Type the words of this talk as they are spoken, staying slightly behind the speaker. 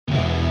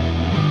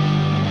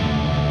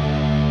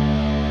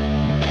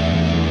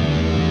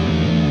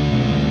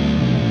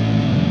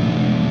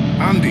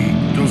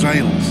Does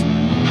Ales.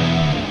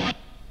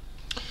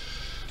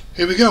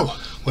 Here we go,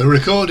 we're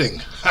recording.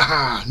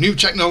 Haha, new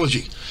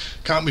technology,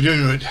 can't be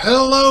doing it.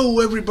 Hello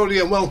everybody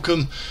and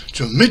welcome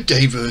to a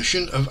midday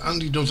version of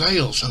Andy Does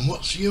Ales. And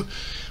what are you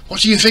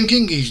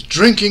thinking? He's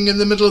drinking in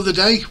the middle of the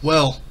day?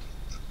 Well,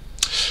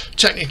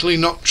 technically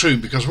not true,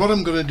 because what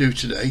I'm going to do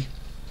today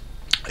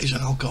is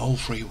an alcohol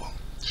free one.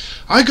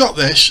 I got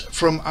this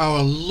from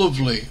our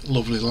lovely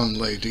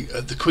landlady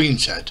at the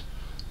Queen's Head,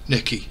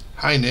 Nikki.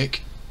 Hi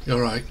Nick,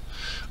 you're right.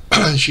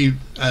 She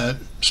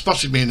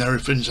spotted me in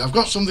Hereford and said, I've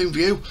got something for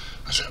you.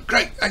 I said,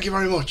 great, thank you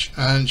very much.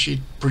 And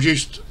she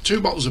produced 2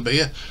 bottles of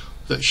beer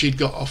that she'd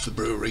got off the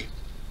brewery,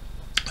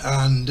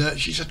 and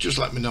she said, just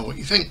let me know what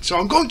you think. So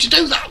I'm going to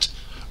do that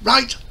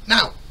right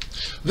now.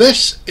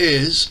 This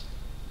is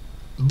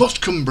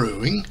Butcombe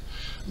Brewing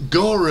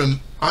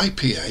Goram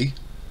IPA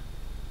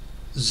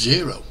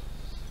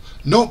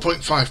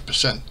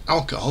 0.5%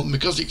 alcohol. And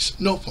because it's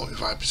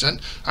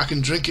 0.5%, I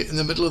can drink it in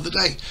the middle of the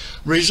day.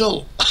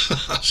 Result,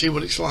 see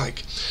what it's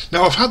like.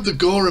 Now I've had the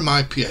Goram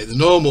IPA, the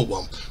normal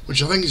one,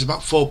 which I think is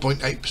about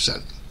 4.8%,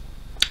 and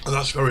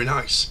that's very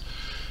nice.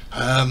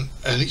 And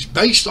it's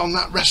based on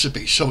that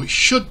recipe, so it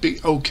should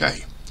be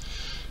okay.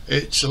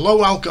 It's a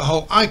low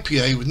alcohol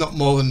IPA with not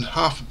more than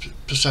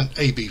 0.5%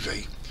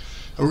 ABV,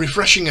 a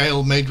refreshing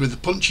ale made with a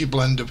punchy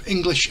blend of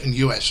English and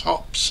US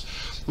hops,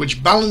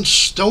 which balance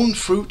stone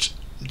fruit,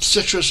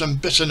 citrus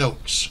and bitter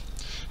notes.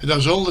 It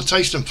has all the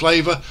taste and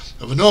flavour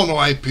of a normal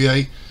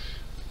IPA,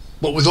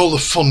 but with all the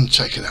fun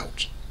taken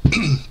out.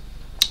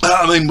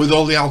 I mean, with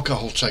all the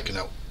alcohol taken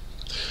out.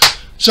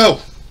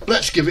 So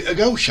let's give it a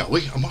go, shall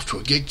we? I'm off to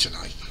a gig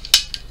tonight.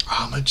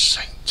 Armoured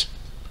Saint.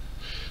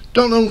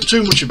 Don't know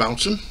too much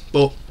about them,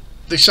 but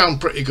they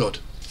sound pretty good.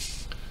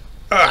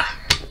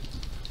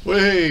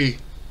 Way.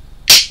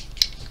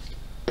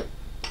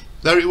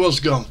 There it was,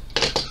 gone.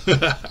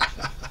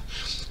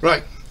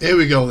 Right, here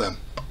we go then.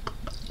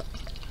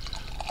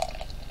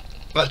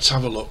 Let's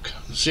have a look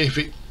and see if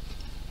it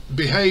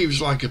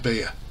behaves like a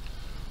beer.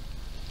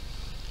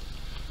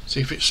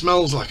 See if it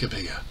smells like a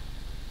beer.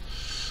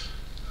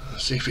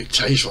 See if it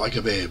tastes like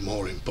a beer,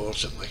 more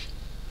importantly.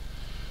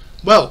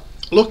 Well,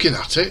 looking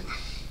at it,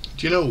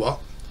 do you know what?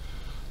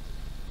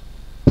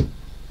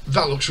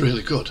 That looks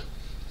really good.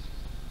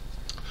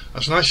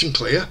 That's nice and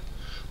clear.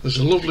 There's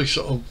a lovely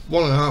sort of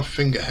 1.5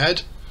 finger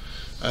head.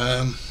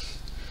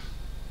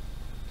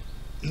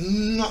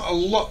 Not a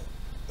lot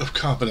of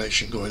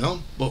carbonation going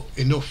on, but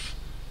enough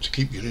to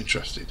keep you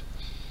interested.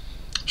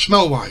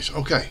 Smell wise,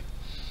 okay,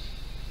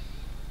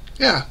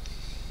 yeah,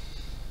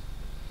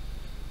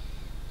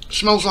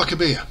 smells like a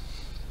beer.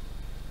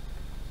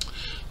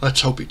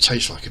 Let's hope it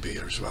tastes like a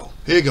beer as well.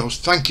 Here goes.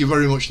 Thank you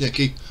very much,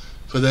 Nikki,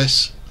 for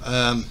this.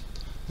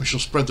 We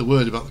shall spread the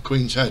word about the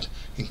Queen's Head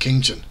in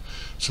Kington.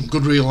 Some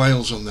good real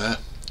ales on there,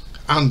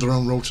 and they're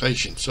on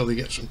rotation, so they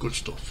get some good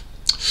stuff.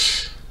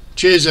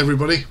 Cheers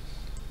everybody.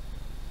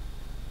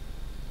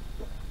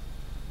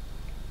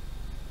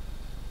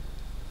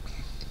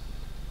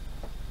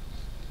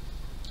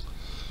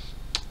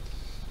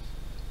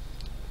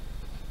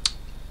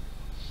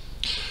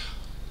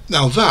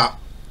 Now that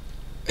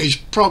is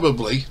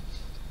probably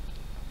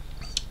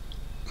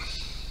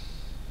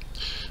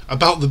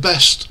about the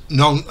best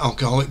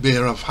non-alcoholic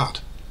beer I've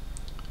had.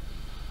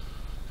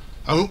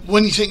 And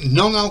when you think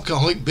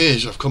non-alcoholic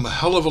beers have come a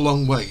hell of a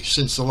long way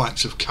since the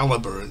likes of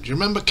Caliber, and do you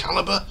remember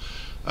Caliber?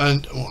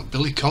 And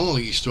Billy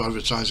Connolly used to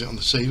advertise it on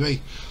the TV,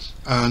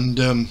 and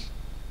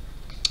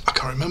I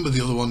can't remember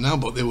the other one now,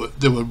 but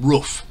they were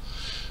rough.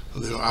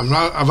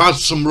 I've had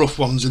some rough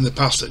ones in the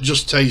past that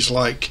just taste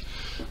like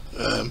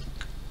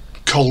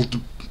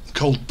cold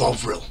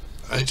Bovril,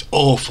 and it's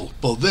awful.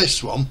 But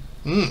this one,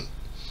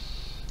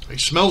 it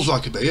smells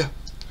like a beer,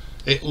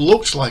 it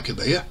looks like a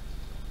beer,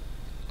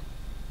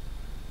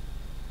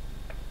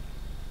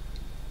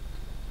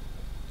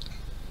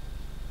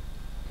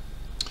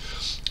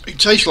 it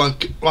tastes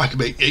like a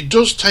beer. It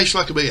does taste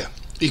like a beer.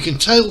 You can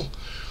tell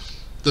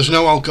there's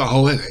no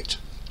alcohol in it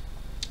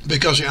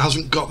because it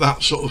hasn't got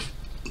that sort of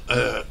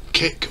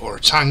kick or a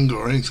tang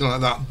or anything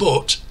like that.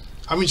 But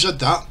having said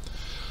that,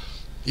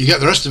 you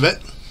get the rest of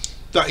it.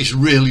 That is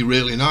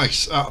really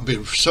nice. That would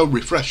be so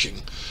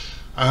refreshing.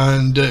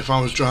 And if I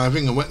was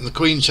driving and went in the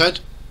Queen's Head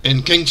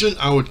in Kington,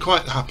 I would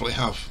quite happily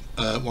have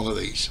one of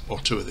these or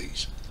 2 of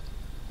these,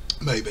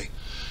 maybe.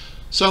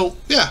 So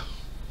yeah,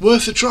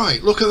 worth a try.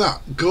 Look at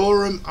that,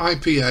 Goram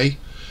IPA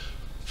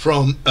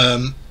from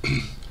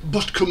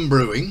Butcombe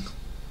Brewing.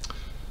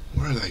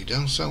 Where are they?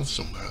 Down south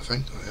somewhere, I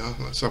think they are.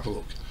 Let's have a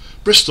look.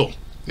 Bristol,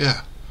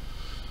 yeah.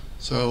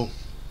 So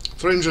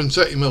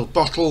 330ml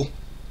bottle.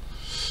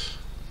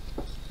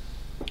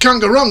 Can't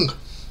go wrong.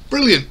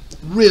 Brilliant.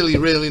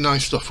 Really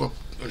nice stuff.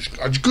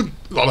 Good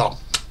job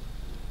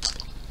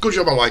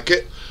I like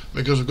it,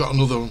 because I've got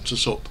another one to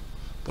sup,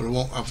 but I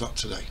won't have that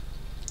today.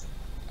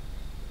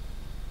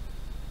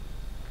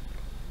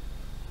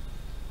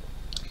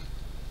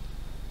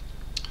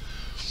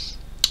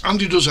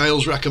 Andy Does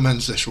Ales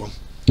recommends this one.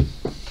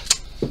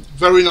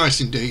 Very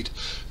nice indeed.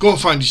 Go and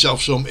find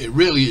yourself some. It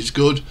really is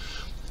good.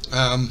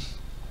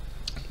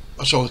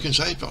 that's all I can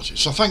say about it.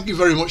 So thank you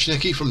very much,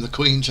 Nicky, from the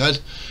Queen's Head.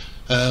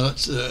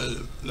 Let's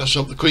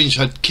hope the Queen's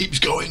Head keeps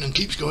going and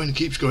keeps going and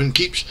keeps going and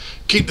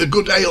keep the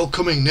good ale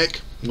coming,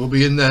 Nick. We'll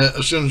be in there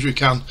as soon as we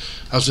can,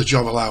 as the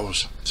job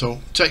allows. So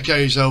take care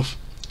of yourself.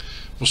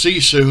 We'll see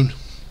you soon,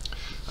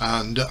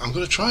 and I'm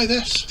going to try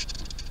this.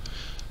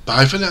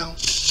 Bye for now.